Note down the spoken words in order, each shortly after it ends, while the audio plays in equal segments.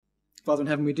Father in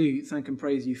heaven, we do thank and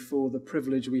praise you for the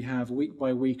privilege we have week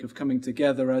by week of coming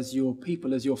together as your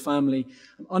people, as your family,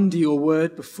 under your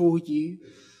word, before you.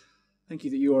 Thank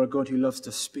you that you are a God who loves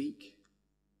to speak.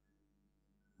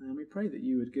 And we pray that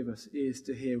you would give us ears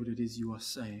to hear what it is you are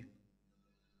saying.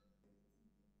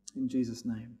 In Jesus'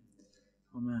 name,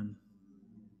 amen.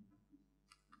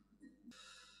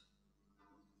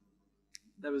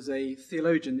 There was a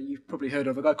theologian that you've probably heard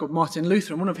of, a guy called Martin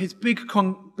Luther, and one of his big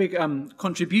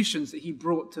contributions that he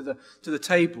brought to the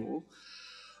table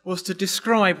was to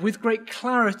describe with great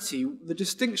clarity the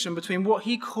distinction between what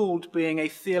he called being a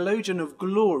theologian of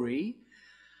glory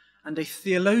and a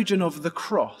theologian of the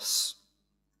cross.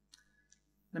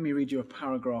 Let me read you a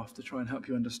paragraph to try and help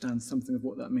you understand something of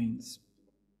what that means.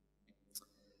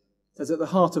 It says, at the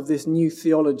heart of this new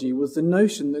theology was the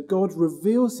notion that God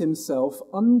reveals himself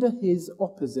under his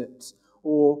opposite,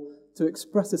 or, to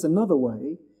express this another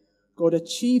way, God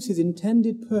achieves his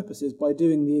intended purposes by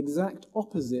doing the exact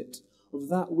opposite of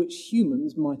that which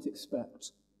humans might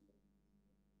expect.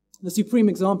 The supreme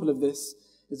example of this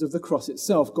is of the cross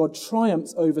itself. God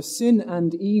triumphs over sin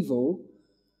and evil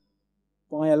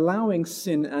by allowing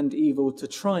sin and evil to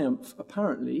triumph,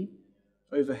 apparently,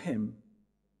 over him.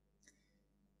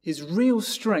 His real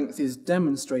strength is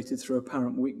demonstrated through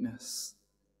apparent weakness.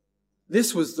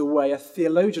 This was the way a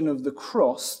theologian of the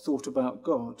cross thought about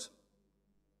God.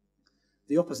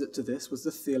 The opposite to this was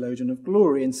the theologian of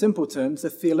glory. In simple terms,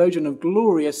 the theologian of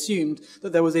glory assumed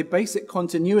that there was a basic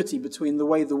continuity between the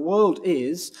way the world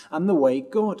is and the way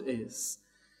God is.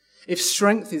 If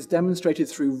strength is demonstrated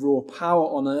through raw power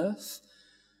on earth,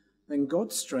 then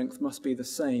God's strength must be the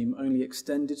same, only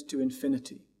extended to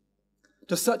infinity.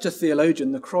 To such a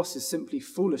theologian, the cross is simply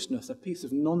foolishness, a piece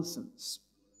of nonsense.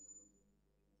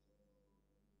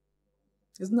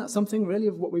 Isn't that something really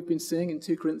of what we've been seeing in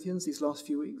 2 Corinthians these last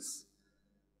few weeks?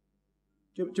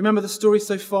 Do you remember the story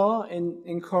so far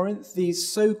in Corinth? These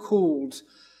so-called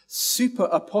super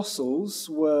apostles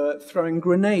were throwing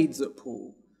grenades at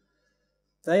Paul.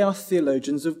 They are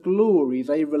theologians of glory.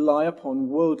 They rely upon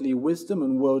worldly wisdom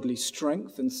and worldly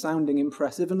strength and sounding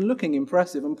impressive and looking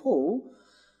impressive. And Paul,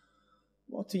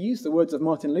 well, to use the words of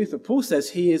Martin Luther, Paul says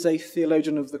he is a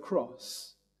theologian of the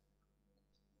cross.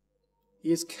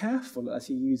 He is careful as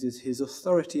he uses his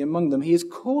authority among them. He is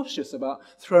cautious about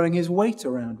throwing his weight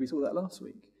around. We saw that last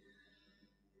week.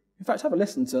 In fact, have a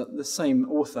listen to the same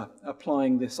author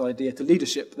applying this idea to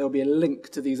leadership. There'll be a link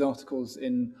to these articles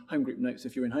in Home Group Notes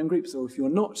if you're in Home Groups, or if you're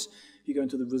not, if you go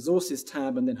into the Resources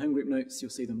tab and then Home Group Notes,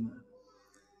 you'll see them there.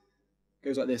 It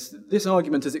goes like this. This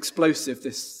argument is explosive,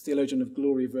 this theologian of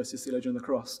glory versus theologian of the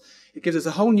cross. It gives us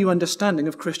a whole new understanding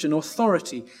of Christian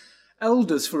authority.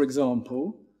 Elders, for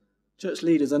example, church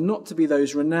leaders, are not to be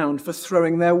those renowned for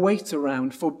throwing their weight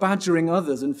around, for badgering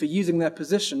others, and for using their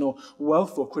position or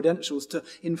wealth or credentials to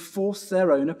enforce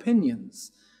their own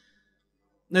opinions.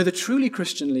 No, the truly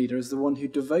Christian leader is the one who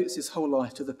devotes his whole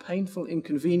life to the painful,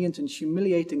 inconvenient, and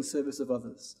humiliating service of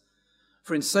others.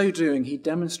 For in so doing, he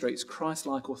demonstrates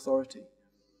Christ-like authority,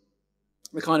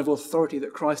 the kind of authority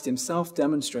that Christ himself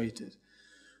demonstrated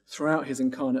throughout his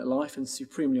incarnate life and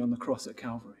supremely on the cross at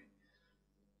Calvary.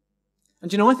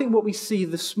 And I think what we see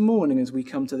this morning as we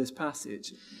come to this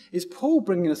passage is Paul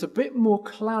bringing us a bit more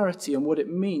clarity on what it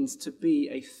means to be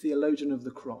a theologian of the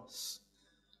cross,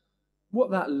 what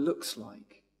that looks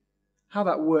like, how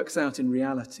that works out in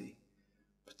reality,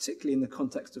 particularly in the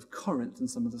context of Corinth and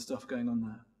some of the stuff going on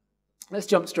there. Let's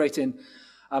jump straight in.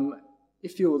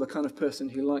 If you're the kind of person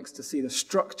who likes to see the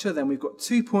structure, then we've got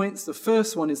 2 points. The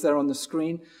first one is there on the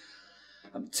screen.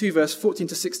 2 verse 14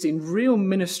 to 16, real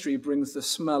ministry brings the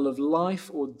smell of life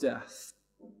or death.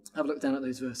 Have a look down at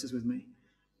those verses with me.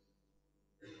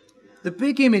 The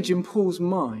big image in Paul's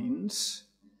mind,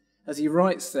 as he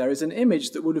writes there, is an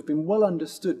image that would have been well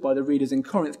understood by the readers in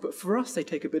Corinth, but for us they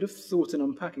take a bit of thought and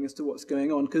unpacking as to what's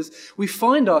going on, because we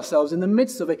find ourselves in the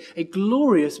midst of a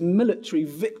glorious military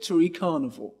victory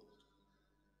carnival.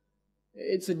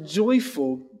 It's a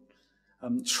joyful,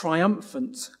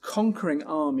 triumphant, conquering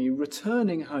army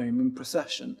returning home in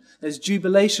procession. There's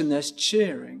jubilation, there's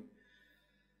cheering.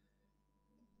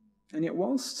 And yet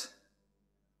whilst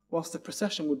the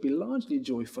procession would be largely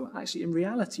joyful, actually in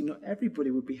reality not everybody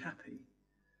would be happy.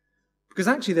 Because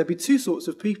actually there'd be 2 sorts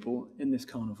of people in this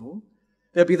carnival.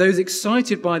 There'd be those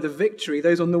excited by the victory,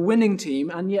 those on the winning team,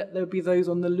 and yet there'd be those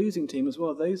on the losing team as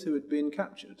well, those who had been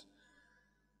captured,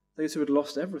 those who had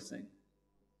lost everything.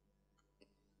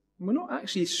 We're not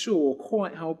actually sure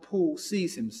quite how Paul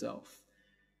sees himself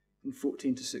in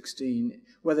 14 to 16,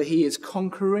 whether he is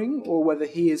conquering or whether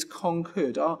he is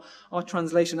conquered. Our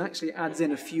translation actually adds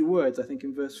in a few words, I think,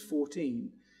 in verse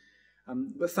 14.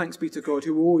 But thanks be to God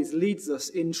who always leads us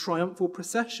in triumphal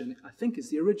procession, I think is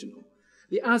the original.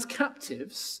 The as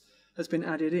captives has been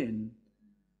added in.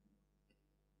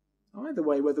 Either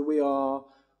way, whether we are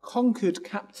conquered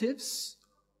captives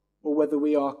or whether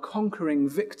we are conquering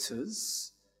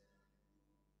victors,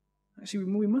 actually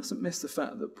we mustn't miss the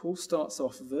fact that Paul starts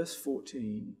off verse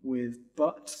 14 with,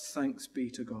 "But thanks be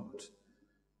to God."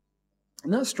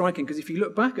 And that's striking because if you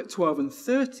look back at 12 and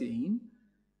 13,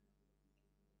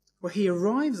 well, he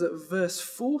arrives at verse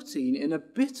 14 in a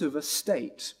bit of a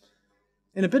state,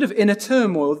 in a bit of inner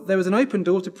turmoil. There was an open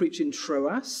door to preach in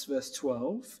Troas, verse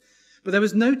 12, but there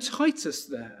was no Titus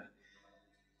there.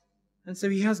 And so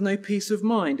he has no peace of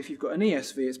mind. If you've got an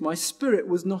ESV, it's "my spirit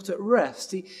was not at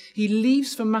rest." He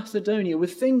leaves for Macedonia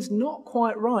with things not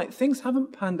quite right. Things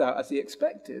haven't panned out as he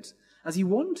expected, as he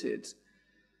wanted.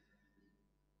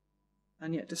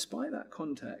 And yet, despite that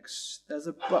context, there's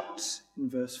a but in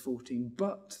verse 14.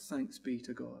 "But thanks be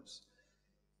to God."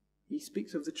 He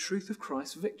speaks of the truth of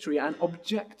Christ's victory, an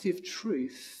objective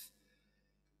truth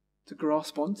to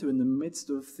grasp onto in the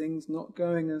midst of things not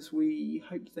going as we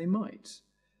hoped they might.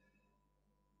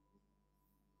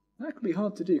 That can be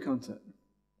hard to do, can't it?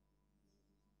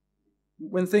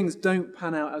 When things don't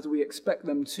pan out as we expect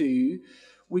them to,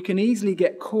 we can easily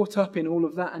get caught up in all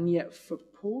of that, and yet for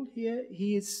Paul here,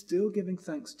 he is still giving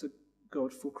thanks to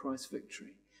God for Christ's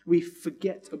victory. We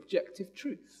forget objective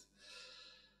truth.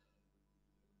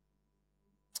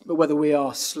 But whether we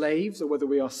are slaves or whether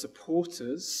we are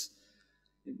supporters,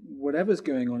 whatever's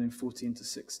going on in 14 to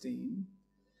 16,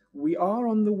 we are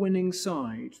on the winning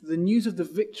side. The news of the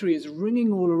victory is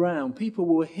ringing all around. People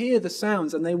will hear the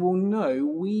sounds and they will know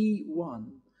we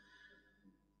won.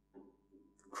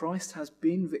 Christ has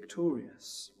been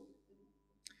victorious.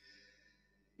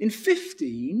 In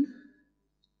 15,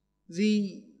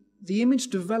 the image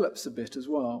develops a bit as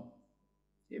well.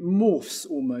 It morphs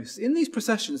almost. In these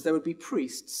processions, there would be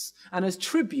priests, and as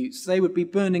tributes, they would be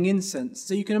burning incense.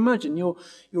 So you can imagine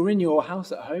you're in your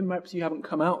house at home. Perhaps you haven't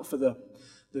come out for the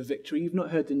victory. You've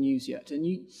not heard the news yet. And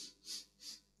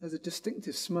there's a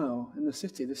distinctive smell in the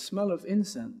city, the smell of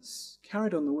incense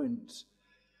carried on the wind.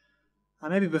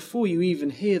 And maybe before you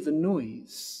even hear the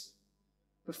noise,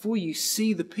 before you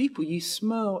see the people, you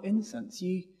smell incense.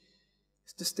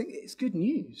 It's distinct. It's good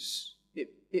news.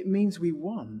 It means we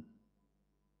won.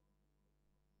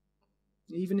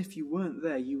 Even if you weren't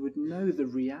there, you would know the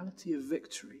reality of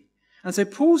victory. And so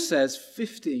Paul says,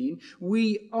 15,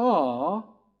 we are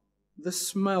the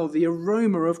smell, the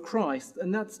aroma of Christ.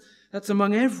 And that's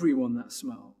among everyone, that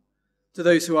smell. To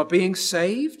those who are being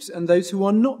saved and those who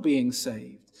are not being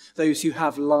saved. Those who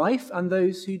have life and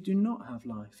those who do not have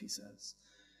life, he says.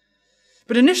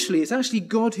 But initially, it's actually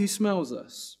God who smells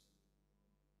us.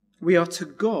 We are to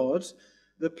God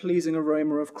the pleasing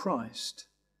aroma of Christ.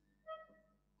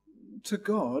 To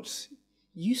God,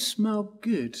 you smell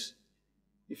good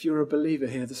if you're a believer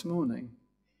here this morning.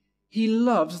 He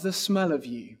loves the smell of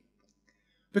you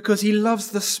because he loves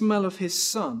the smell of his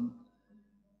Son.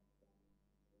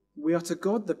 We are to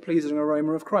God the pleasing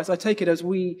aroma of Christ. I take it as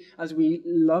we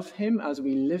love him, as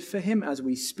we live for him, as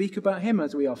we speak about him,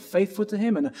 as we are faithful to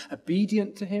him and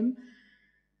obedient to him,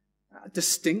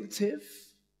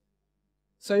 distinctive.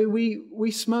 So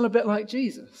we smell a bit like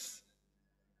Jesus.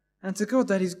 And to God,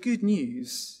 that is good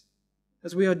news.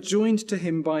 As we are joined to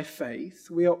him by faith,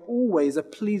 we are always a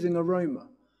pleasing aroma.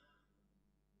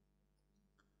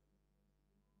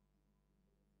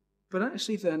 But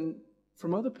actually then,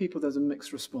 from other people, there's a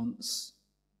mixed response.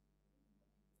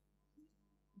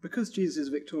 Because Jesus is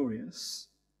victorious,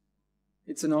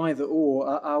 it's an either or.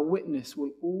 Our witness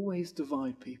will always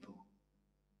divide people.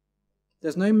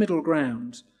 There's no middle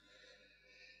ground.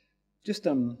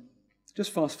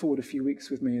 Just fast forward a few weeks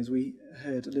with me. As we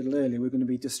heard a little earlier, we're going to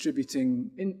be distributing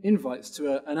invites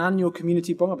to an annual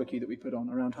community barbecue that we put on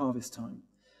around harvest time.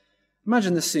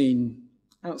 Imagine the scene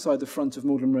outside the front of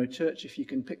Magdalen Road Church, if you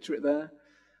can picture it there.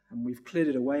 And we've cleared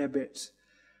it away a bit.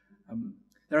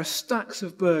 There are stacks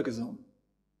of burgers on.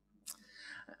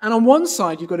 And on one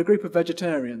side, you've got a group of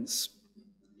vegetarians.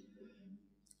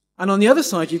 And on the other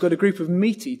side, you've got a group of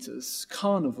meat eaters,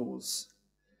 carnivores.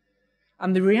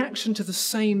 And the reaction to the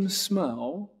same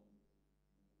smell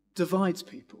divides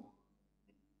people.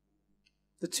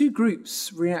 The two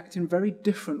groups react in very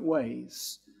different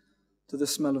ways to the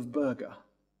smell of burger.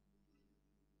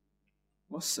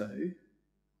 Well, so,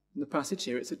 in the passage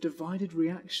here, it's a divided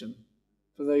reaction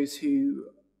for those who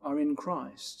are in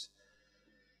Christ.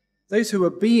 Those who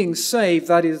are being saved,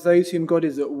 that is, those whom God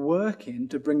is at work in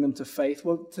to bring them to faith,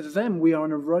 well, to them we are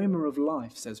an aroma of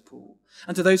life, says Paul.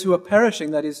 And to those who are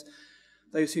perishing, that is,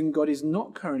 those whom God is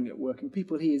not currently at work in,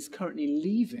 people he is currently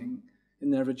leaving,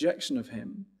 in their rejection of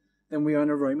him, then we are an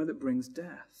aroma that brings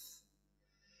death.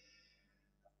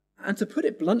 And to put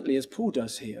it bluntly, as Paul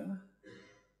does here,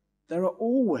 there are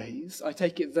always, I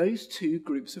take it, those two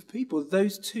groups of people,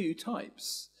 those two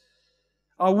types.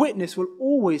 Our witness will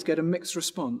always get a mixed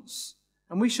response.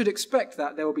 And we should expect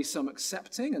that there will be some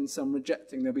accepting and some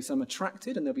rejecting. There'll be some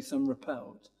attracted and there'll be some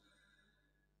repelled.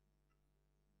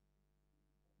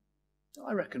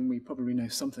 I reckon we probably know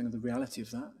something of the reality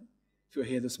of that. If you're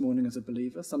here this morning as a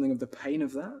believer, something of the pain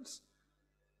of that.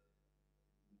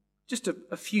 Just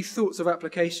a few thoughts of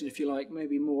application, if you like,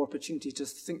 maybe more opportunity to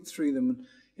think through them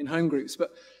in home groups.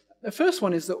 But the first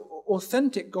one is that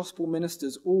authentic gospel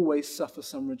ministers always suffer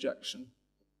some rejection.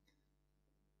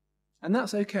 And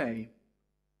that's okay.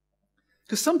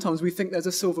 Because sometimes we think there's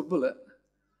a silver bullet.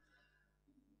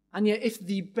 And yet if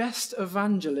the best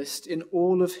evangelist in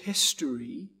all of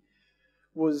history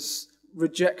was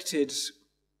rejected,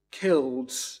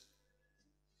 killed,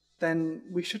 then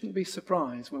we shouldn't be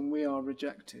surprised when we are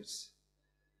rejected.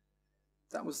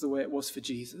 That was the way it was for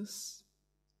Jesus.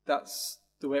 That's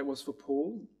the way it was for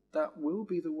Paul. That will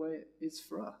be the way it is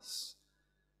for us.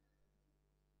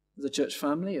 As a church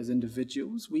family, as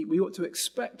individuals, we ought to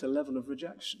expect a level of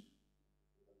rejection.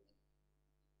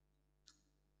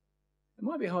 It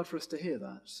might be hard for us to hear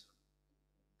that.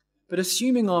 But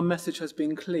assuming our message has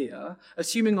been clear,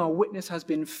 assuming our witness has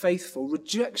been faithful,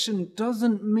 rejection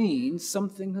doesn't mean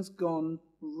something has gone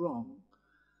wrong.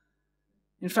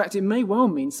 In fact, it may well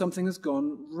mean something has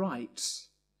gone right.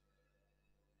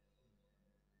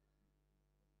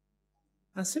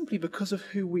 And simply because of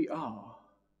who we are,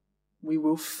 we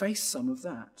will face some of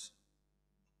that.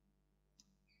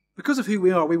 Because of who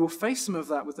we are, we will face some of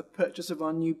that with the purchase of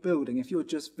our new building. If you're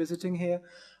just visiting here,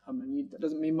 and that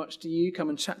doesn't mean much to you, come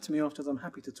and chat to me afterwards. I'm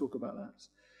happy to talk about that.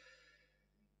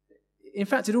 In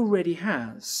fact, it already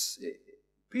has.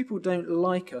 People don't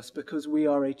like us because we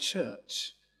are a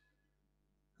church.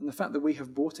 And the fact that we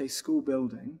have bought a school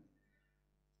building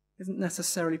isn't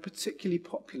necessarily particularly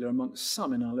popular amongst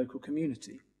some in our local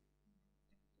community.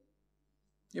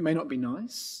 It may not be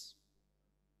nice,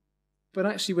 but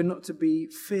actually we're not to be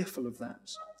fearful of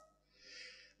that.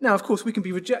 Now, of course, we can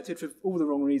be rejected for all the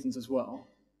wrong reasons as well.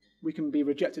 We can be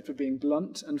rejected for being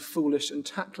blunt and foolish and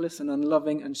tactless and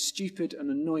unloving and stupid and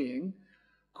annoying.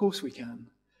 Of course we can.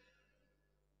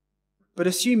 But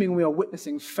assuming we are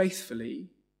witnessing faithfully,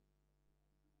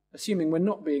 assuming we're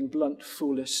not being blunt,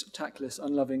 foolish, tactless,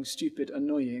 unloving, stupid,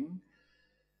 annoying,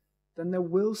 then there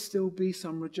will still be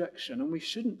some rejection, and we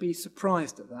shouldn't be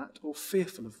surprised at that or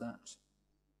fearful of that.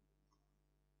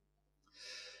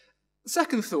 The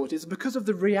second thought is because of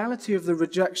the reality of the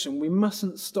rejection, we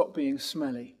mustn't stop being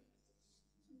smelly.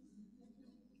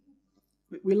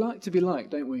 We like to be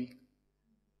liked, don't we?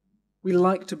 We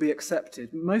like to be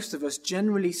accepted. Most of us,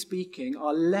 generally speaking,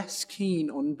 are less keen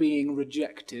on being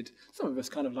rejected. Some of us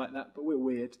kind of like that, but we're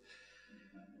weird.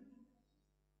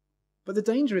 But the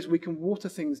danger is we can water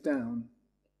things down,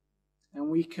 and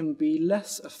we can be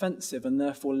less offensive and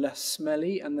therefore less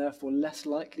smelly and therefore less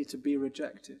likely to be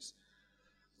rejected.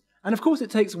 And of course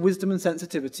it takes wisdom and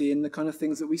sensitivity in the kind of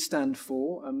things that we stand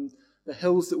for, the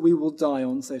hills that we will die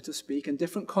on, so to speak, and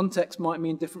different contexts might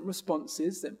mean different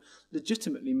responses that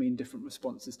legitimately mean different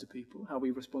responses to people, how we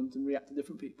respond and react to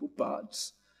different people. But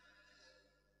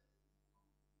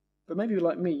maybe you're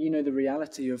like me, you know the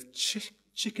reality of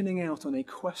chickening out on a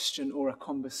question or a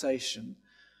conversation.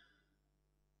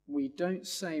 We don't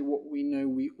say what we know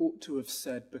we ought to have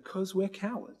said because we're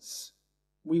cowards.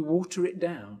 We water it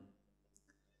down.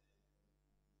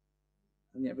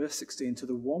 And yet, verse 16, to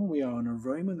the one we are an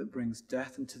aroma that brings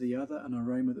death, and to the other an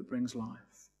aroma that brings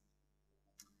life.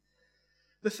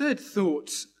 The third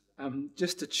thought,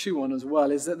 just to chew on as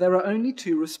well, is that there are only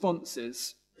two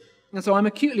responses. And so I'm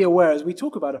acutely aware as we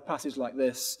talk about a passage like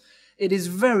this, it is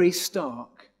very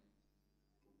stark.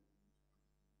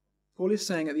 Paul is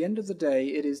saying at the end of the day,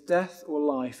 it is death or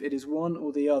life, it is one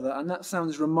or the other. And that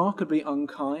sounds remarkably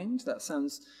unkind. That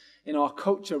sounds, in our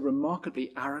culture,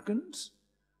 remarkably arrogant.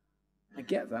 I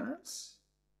get that.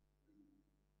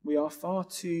 We are far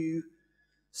too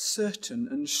certain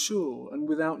and sure and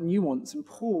without nuance. And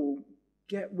Paul,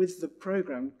 get with the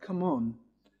program, come on.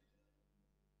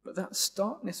 But that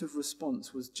starkness of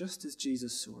response was just as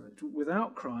Jesus saw it.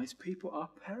 Without Christ, people are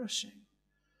perishing.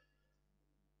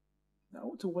 That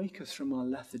ought to wake us from our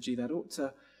lethargy. That ought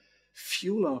to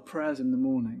fuel our prayers in the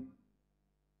morning.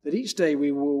 That each day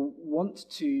we will want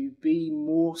to be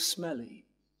more smelly.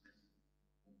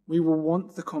 We will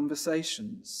want the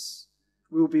conversations.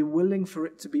 We will be willing for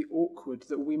it to be awkward,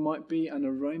 that we might be an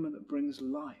aroma that brings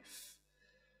life.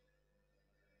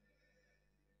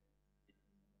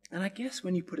 And I guess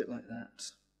when you put it like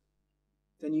that,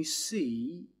 then you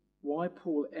see why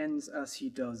Paul ends as he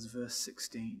does, verse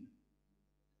 16.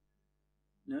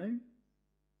 No?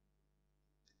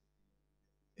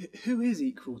 Who is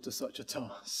equal to such a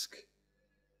task?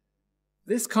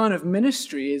 This kind of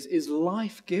ministry is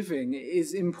life-giving,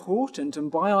 is important,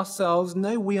 and by ourselves,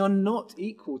 no, we are not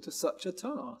equal to such a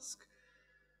task.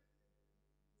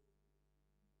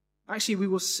 Actually, we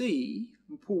will see,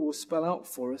 and Paul will spell out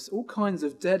for us, all kinds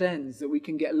of dead ends that we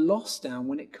can get lost down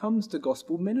when it comes to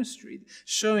gospel ministry,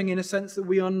 showing in a sense that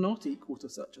we are not equal to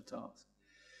such a task.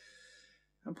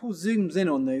 And Paul zooms in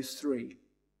on those three.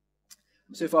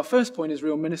 So if our first point is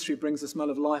real ministry brings the smell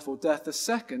of life or death, the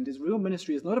second is real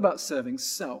ministry is not about serving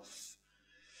self.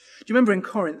 Do you remember in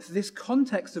Corinth, this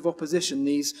context of opposition,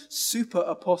 these super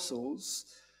apostles,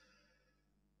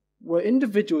 were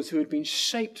individuals who had been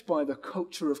shaped by the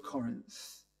culture of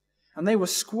Corinth. And they were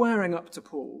squaring up to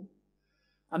Paul.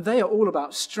 And they are all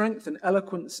about strength and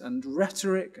eloquence and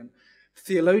rhetoric and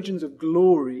theologians of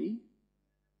glory.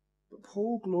 But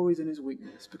Paul glories in his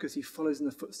weakness because he follows in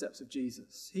the footsteps of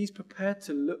Jesus. He's prepared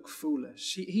to look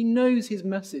foolish. He knows his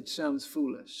message sounds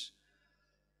foolish.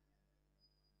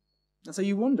 And so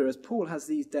you wonder, as Paul has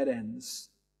these dead ends,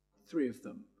 three of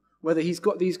them, whether he's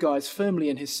got these guys firmly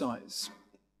in his sights.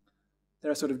 There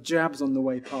are sort of jabs on the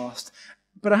way past.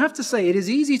 But I have to say, it is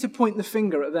easy to point the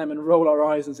finger at them and roll our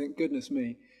eyes and think, goodness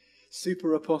me,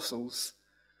 super apostles,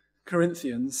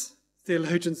 Corinthians,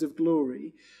 theologians of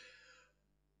glory.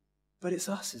 But it's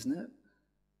us, isn't it?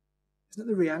 Isn't it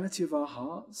the reality of our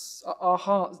hearts? Our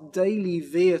hearts daily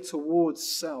veer towards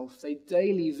self. They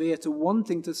daily veer to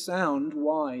wanting to sound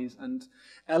wise and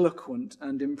eloquent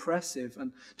and impressive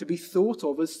and to be thought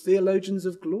of as theologians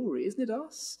of glory. Isn't it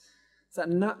us? It's that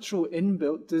natural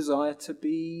inbuilt desire to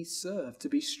be served, to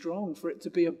be strong, for it to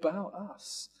be about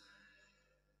us.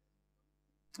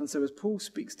 And so as Paul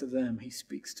speaks to them, he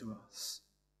speaks to us.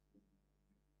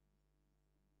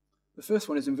 The first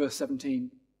one is in verse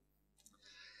 17.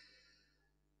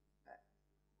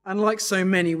 And like so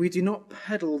many, we do not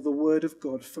peddle the word of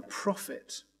God for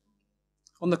profit.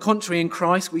 On the contrary, in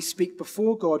Christ, we speak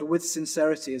before God with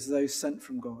sincerity as those sent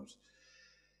from God.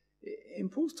 In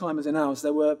Paul's time as in ours,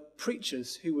 there were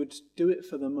preachers who would do it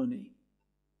for the money.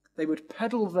 They would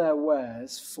peddle their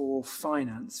wares for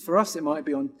finance. For us, it might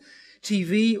be on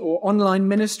TV or online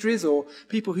ministries or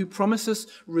people who promise us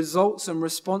results and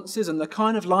responses and the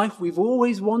kind of life we've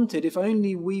always wanted if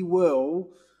only we will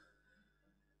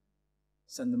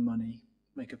send them money,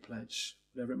 make a pledge,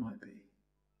 whatever it might be.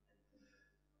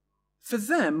 For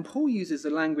them, Paul uses the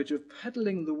language of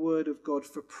peddling the word of God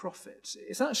for profit.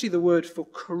 It's actually the word for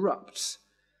corrupt.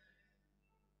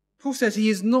 Paul says he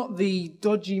is not the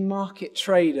dodgy market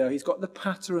trader. He's got the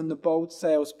patter and the bold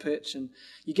sales pitch, and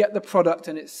you get the product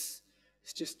and it's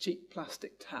just cheap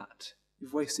plastic tat.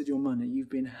 You've wasted your money. You've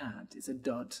been had. It's a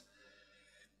dud.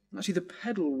 Actually, the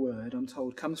peddle word, I'm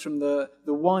told, comes from the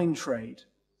wine trade.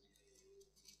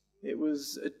 It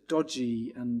was a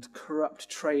dodgy and corrupt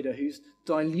trader who's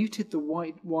diluted the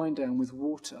white wine down with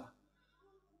water.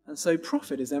 And so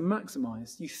profit is then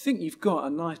maximized. You think you've got a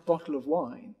nice bottle of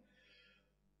wine,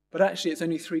 but actually it's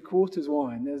only 3/4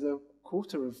 wine. There's a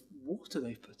quarter of water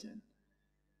they've put in.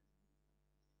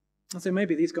 And so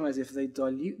maybe these guys, if they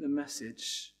dilute the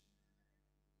message,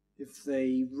 if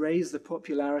they raise the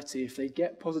popularity, if they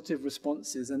get positive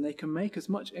responses, then they can make as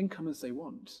much income as they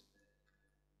want.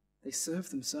 They serve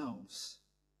themselves.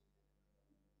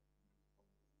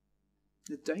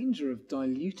 The danger of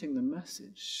diluting the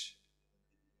message,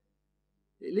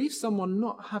 it leaves someone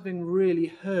not having really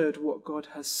heard what God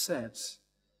has said.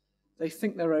 They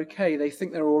think they're okay, they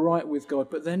think they're all right with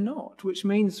God, but they're not, which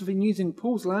means, in using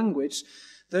Paul's language,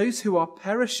 those who are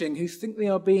perishing, who think they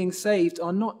are being saved,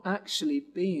 are not actually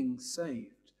being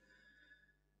saved.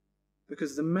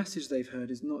 Because the message they've heard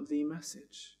is not the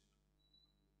message.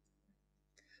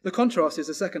 The contrast is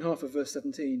the second half of verse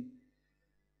 17.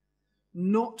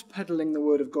 Not peddling the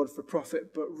word of God for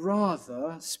profit, but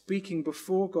rather speaking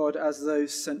before God as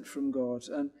those sent from God.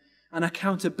 And an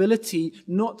accountability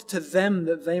not to them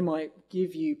that they might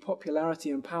give you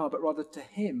popularity and power, but rather to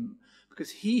him,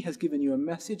 because he has given you a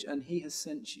message and he has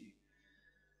sent you.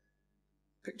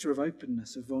 Picture of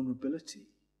openness, of vulnerability.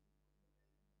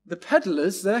 The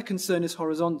peddlers, their concern is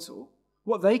horizontal.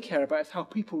 What they care about is how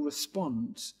people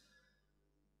respond,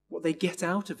 what they get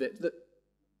out of it. That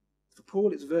for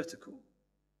Paul, it's vertical.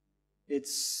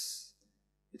 It's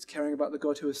caring about the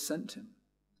God who has sent him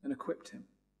and equipped him.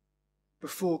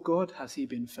 Before God has he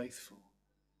been faithful.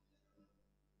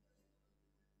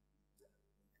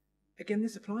 Again,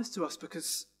 this applies to us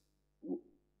because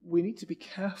we need to be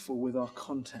careful with our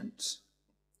content.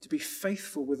 to be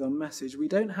faithful with our message. We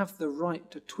don't have the right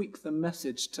to tweak the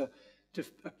message to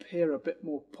appear a bit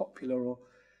more popular or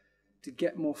to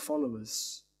get more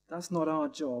followers. That's not our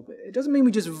job. It doesn't mean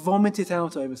we just vomit it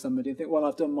out over somebody and think, well,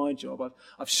 I've done my job.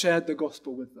 I've shared the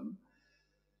gospel with them.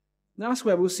 Now, that's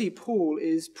where we'll see Paul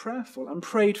is prayerful and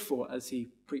prayed for as he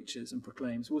preaches and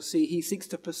proclaims. We'll see he seeks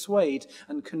to persuade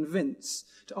and convince,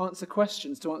 to answer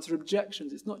questions, to answer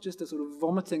objections. It's not just a sort of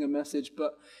vomiting a message,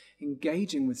 but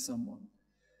engaging with someone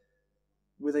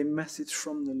with a message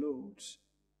from the Lord.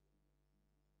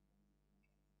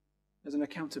 There's an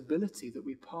accountability that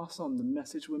we pass on the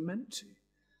message we're meant to,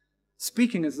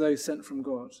 speaking as those sent from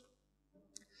God.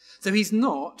 So he's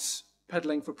not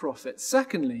peddling for profit.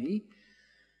 Secondly,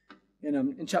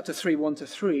 in chapter 3,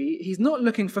 1-3, he's not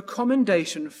looking for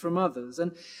commendation from others.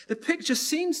 And the picture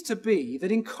seems to be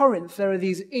that in Corinth there are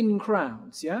these in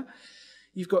crowds, yeah?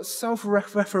 You've got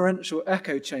self-referential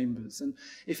echo chambers. And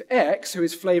if X, who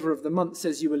is flavour of the month,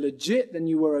 says you were legit, then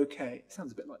you were okay. It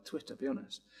sounds a bit like Twitter, to be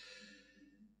honest.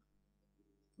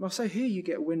 Well, so here you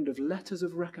get wind of letters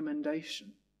of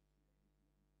recommendation.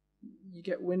 You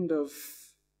get wind of,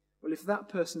 well, if that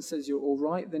person says you're all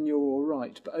right, then you're all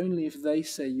right, but only if they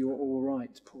say you're all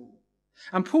right, Paul.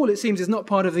 And Paul, it seems, is not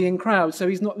part of the in crowd, so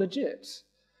he's not legit.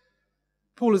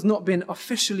 Paul has not been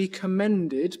officially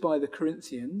commended by the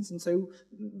Corinthians, and so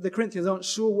the Corinthians aren't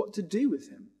sure what to do with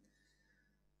him.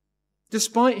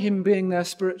 Despite him being their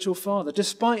spiritual father,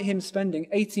 despite him spending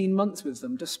 18 months with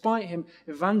them, despite him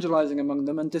evangelizing among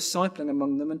them and discipling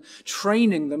among them and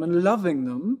training them and loving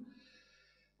them,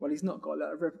 well, he's not got a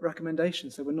letter of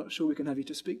recommendation, so we're not sure we can have you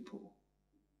to speak, Paul.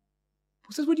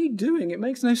 Paul says, what are you doing? It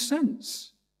makes no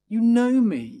sense. You know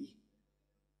me.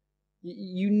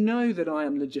 You know that I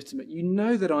am legitimate. You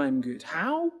know that I am good.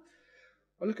 How?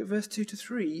 Well, look at verse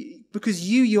 2-3. Because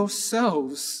you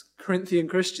yourselves, Corinthian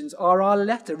Christians, are our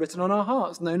letter written on our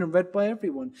hearts, known and read by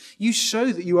everyone. You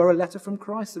show that you are a letter from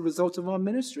Christ, the result of our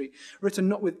ministry, written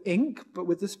not with ink, but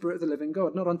with the Spirit of the living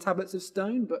God, not on tablets of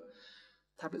stone, but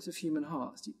tablets of human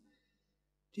hearts. Do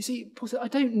you see, Paul said, I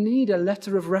don't need a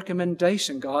letter of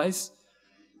recommendation, guys.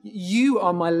 You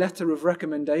are my letter of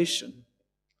recommendation.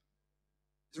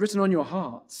 It's written on your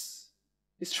hearts.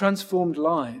 It's transformed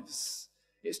lives.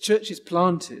 It's churches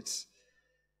planted.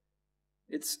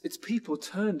 It's people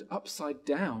turned upside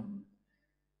down.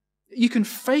 You can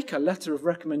fake a letter of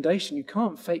recommendation. You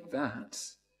can't fake that.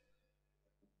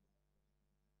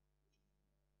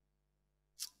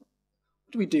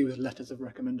 What do we do with letters of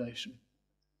recommendation?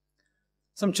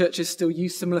 Some churches still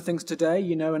use similar things today.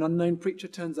 You know, an unknown preacher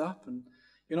turns up and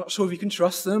you're not sure if you can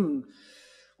trust them. And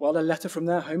while a letter from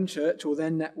their home church or their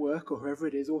network or whoever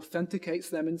it is authenticates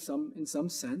them in some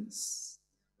sense.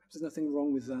 Perhaps there's nothing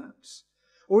wrong with that.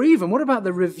 Or even, what about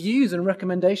the reviews and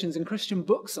recommendations in Christian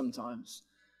books sometimes?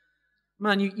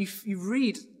 Man, you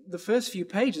read the first few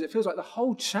pages, it feels like the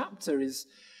whole chapter is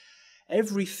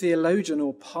every theologian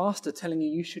or pastor telling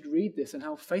you should read this and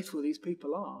how faithful these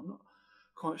people are. I'm not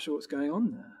quite sure what's going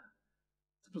on there.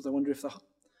 Sometimes I wonder if the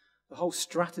whole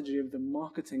strategy of the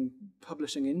marketing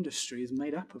publishing industry is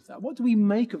made up of that. What do we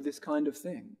make of this kind of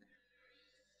thing?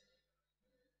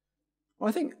 Well,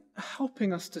 I think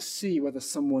helping us to see whether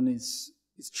someone is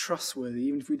trustworthy,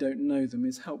 even if we don't know them,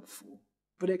 is helpful.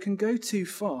 But it can go too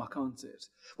far, can't it?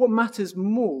 What matters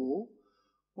more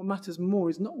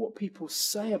is not what people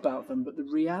say about them, but the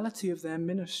reality of their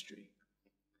ministry.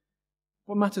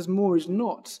 What matters more is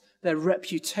not their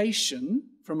reputation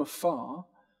from afar,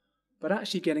 but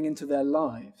actually getting into their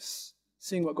lives,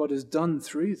 seeing what God has done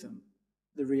through them,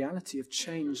 the reality of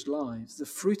changed lives. The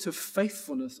fruit of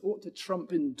faithfulness ought to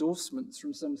trump endorsements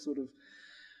from some sort of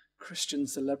Christian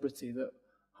celebrity that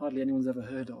hardly anyone's ever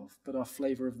heard of, but our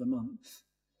flavour of the month.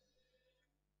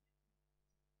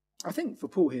 I think for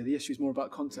Paul here, the issue is more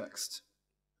about context.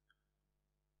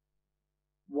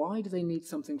 Why do they need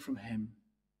something from him?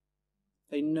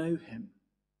 They know him.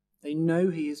 They know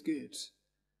he is good.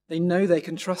 They know they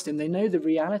can trust him. They know the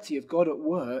reality of God at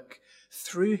work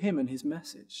through him and his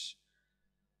message.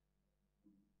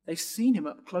 They've seen him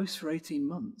up close for 18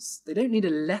 months. They don't need a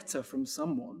letter from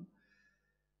someone.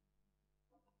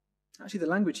 Actually, the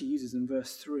language he uses in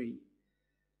verse 3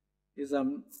 is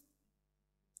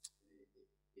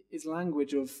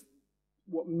language of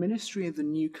what ministry of the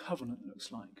new covenant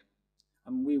looks like.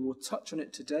 And we will touch on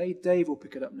it today. Dave will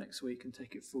pick it up next week and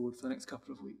take it forward for the next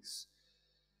couple of weeks.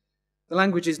 The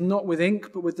language is not with ink,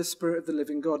 but with the Spirit of the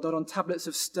living God, not on tablets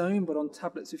of stone, but on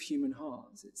tablets of human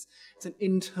hearts. It's an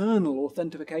internal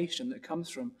authentication that comes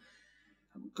from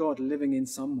God living in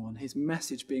someone, his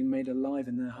message being made alive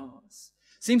in their hearts.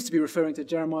 Seems to be referring to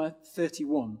Jeremiah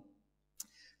 31.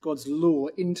 God's law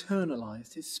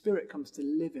internalized. His Spirit comes to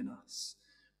live in us,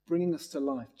 bringing us to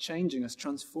life, changing us,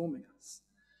 transforming us.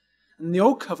 And the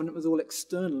old covenant was all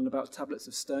external and about tablets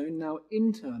of stone, now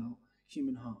internal,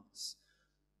 human hearts.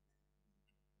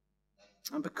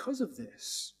 And because of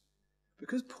this,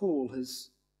 because Paul has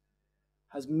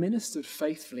ministered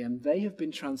faithfully and they have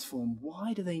been transformed,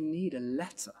 why do they need a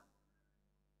letter?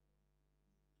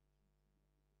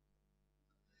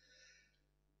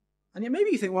 And yet maybe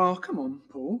you think, well, come on,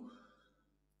 Paul.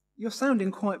 You're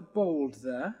sounding quite bold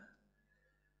there.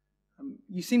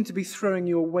 You seem to be throwing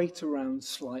your weight around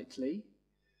slightly,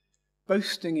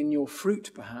 boasting in your fruit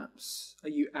perhaps. Are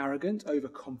you arrogant,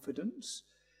 overconfident?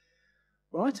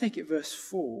 Well, I take it verse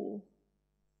 4.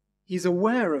 He's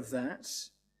aware of that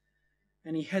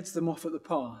and he heads them off at the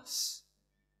pass.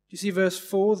 Do you see verse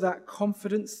 4? That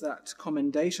confidence, that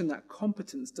commendation, that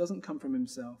competence doesn't come from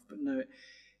himself, but no,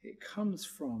 it comes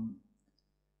from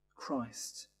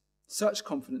Christ. Such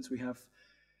confidence we have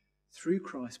through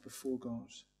Christ before God.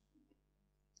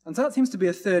 And so that seems to be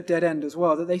a third dead end as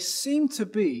well, that they seem to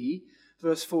be,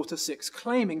 verse 4 to 6,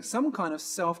 claiming some kind of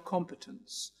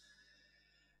self-competence.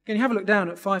 Again, you have a look down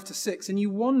at 5 to 6 and you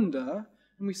wonder,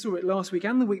 and we saw it last week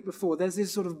and the week before, there's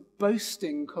this sort of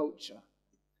boasting culture.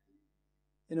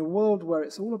 In a world where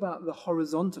it's all about the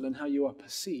horizontal and how you are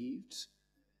perceived,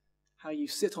 how you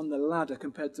sit on the ladder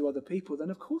compared to other people,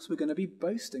 then of course we're going to be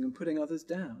boasting and putting others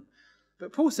down.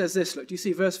 But Paul says this, look, do you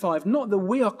see verse 5? Not that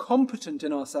we are competent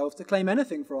in ourselves to claim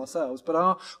anything for ourselves, but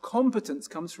our competence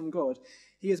comes from God.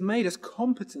 He has made us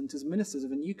competent as ministers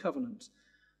of a new covenant,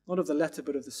 not of the letter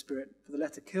but of the Spirit. For the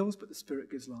letter kills, but the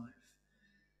Spirit gives life.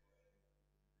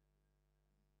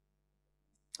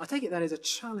 I take it that is a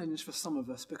challenge for some of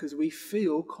us because we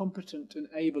feel competent and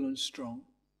able and strong.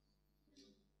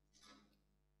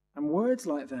 And words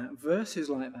like that, verses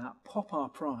like that, pop our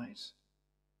pride.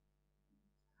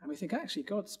 And we think, actually,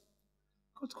 God's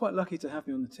quite lucky to have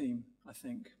me on the team, I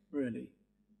think, really.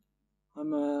 I'm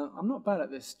not bad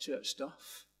at this church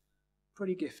stuff.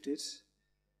 Pretty gifted.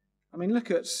 I mean,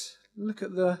 look at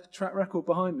the track record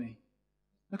behind me.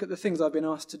 Look at the things I've been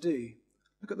asked to do.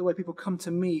 Look at the way people come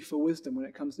to me for wisdom when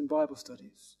it comes in Bible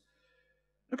studies.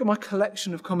 Look at my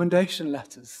collection of commendation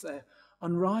letters. They're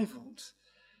unrivaled.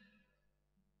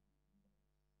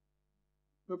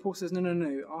 But Paul says,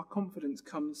 no. Our confidence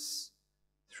comes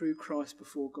through Christ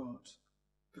before God,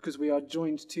 because we are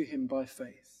joined to him by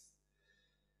faith.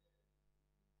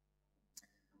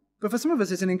 But for some of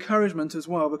us it's an encouragement as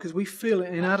well, because we feel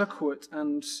inadequate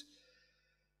and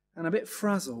a bit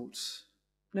frazzled.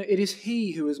 No, it is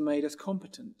he who has made us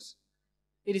competent.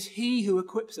 It is he who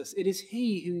equips us. It is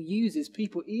he who uses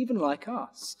people even like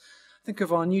us. Think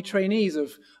of our new trainees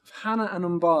of Hannah and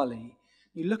Umbali.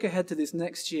 You look ahead to this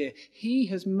next year. He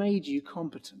has made you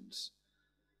competent.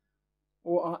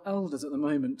 Or our elders at the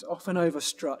moment, often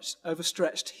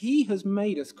overstretched. He has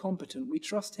made us competent. We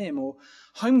trust him. Or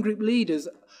home group leaders,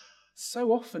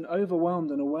 so often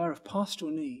overwhelmed and aware of pastoral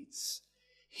needs.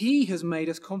 He has made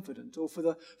us confident. Or for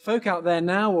the folk out there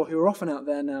now, or who are often out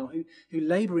there now, who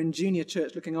labour in junior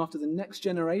church looking after the next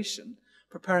generation,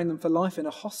 preparing them for life in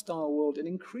a hostile world, an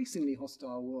increasingly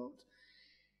hostile world.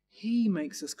 He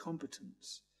makes us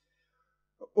competent.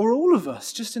 Or all of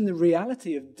us, just in the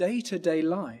reality of day-to-day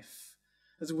life,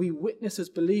 as we witness as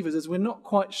believers, as we're not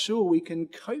quite sure we can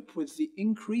cope with the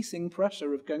increasing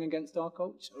pressure of going against our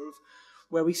culture, of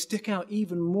where we stick out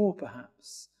even more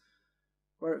perhaps,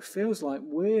 where it feels like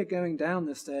we're going down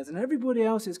the stairs and everybody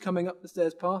else is coming up the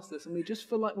stairs past us and we just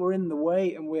feel like we're in the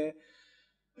way and we're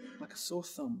like a sore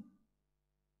thumb.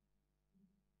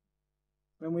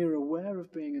 When we are aware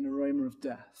of being an aroma of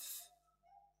death,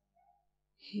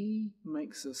 he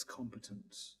makes us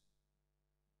competent.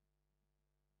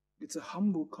 It's a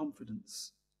humble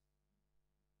confidence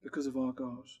because of our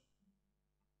God.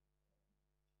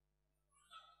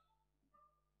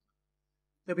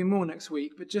 There'll be more next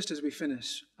week, but just as we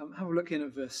finish, have a look in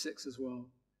at verse 6 as well.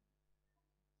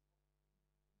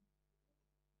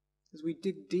 As we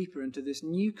dig deeper into this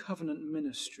new covenant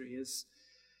ministry, as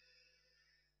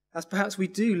perhaps we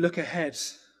do look ahead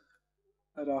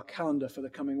at our calendar for the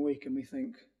coming week and we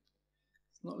think,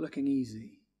 it's not looking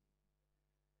easy.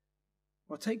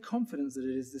 Well, take confidence that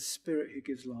it is the Spirit who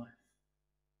gives life.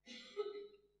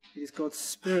 It is God's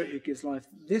Spirit who gives life.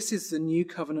 This is the new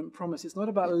covenant promise. It's not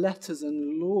about letters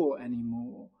and law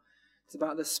anymore. It's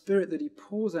about the Spirit that he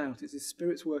pours out. It's his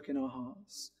Spirit's work in our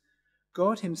hearts.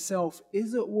 God himself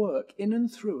is at work in and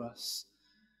through us,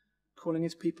 calling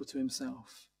his people to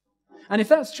himself. And if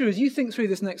that's true, as you think through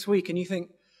this next week and you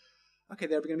think, okay,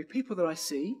 there are going to be people that I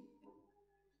see.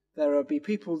 There will be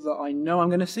people that I know I'm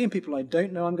going to see and people I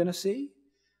don't know I'm going to see.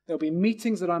 There'll be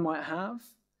meetings that I might have.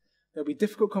 There'll be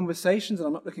difficult conversations that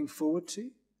I'm not looking forward to.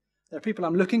 There are people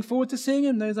I'm looking forward to seeing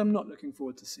and those I'm not looking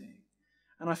forward to seeing.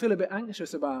 And I feel a bit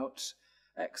anxious about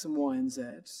X and Y and Z.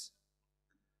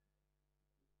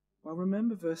 Well,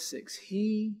 remember verse 6.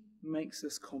 He makes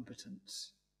us competent.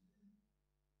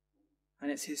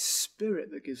 And it's his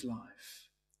Spirit that gives life.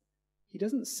 He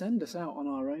doesn't send us out on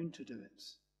our own to do it.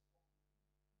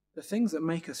 The things that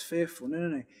make us fearful,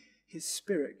 no. His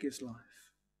Spirit gives life.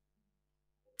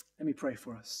 Let me pray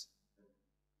for us.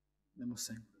 Then we'll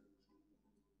sing.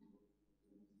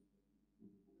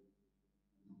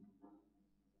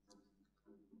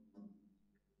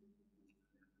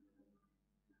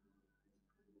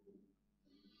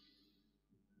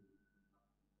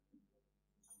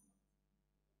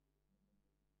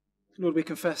 Lord, we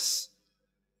confess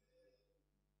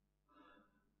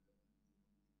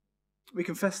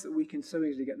that we can so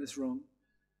easily get this wrong.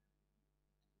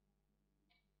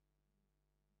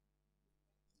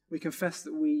 We confess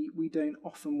that we don't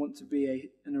often want to be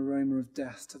an aroma of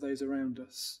death to those around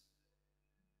us.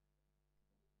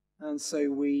 And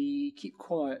so we keep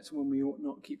quiet when we ought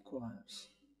not keep quiet.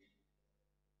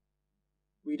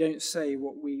 We don't say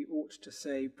what we ought to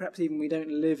say. Perhaps even we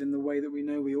don't live in the way that we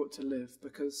know we ought to live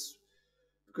because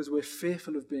we're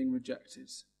fearful of being rejected.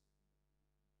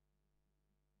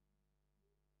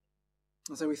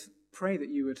 And so we pray that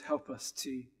you would help us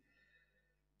to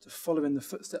follow in the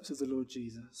footsteps of the Lord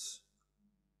Jesus.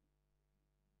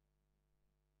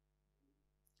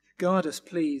 Guard us,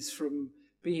 please, from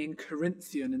being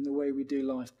Corinthian in the way we do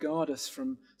life. Guard us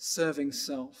from serving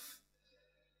self.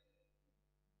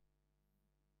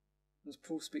 As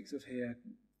Paul speaks of here,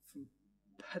 from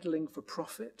peddling for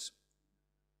profit,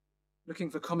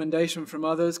 looking for commendation from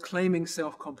others, claiming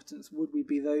self-competence, would we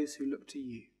be those who look to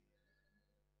you?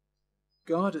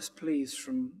 Guard us, please,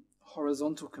 from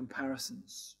horizontal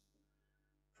comparisons,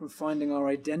 from finding our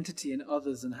identity in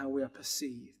others and how we are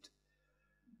perceived,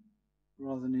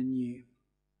 rather than in you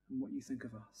and what you think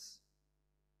of us.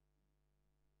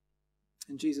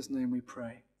 In Jesus' name we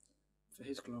pray, for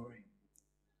his glory.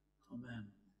 Amen.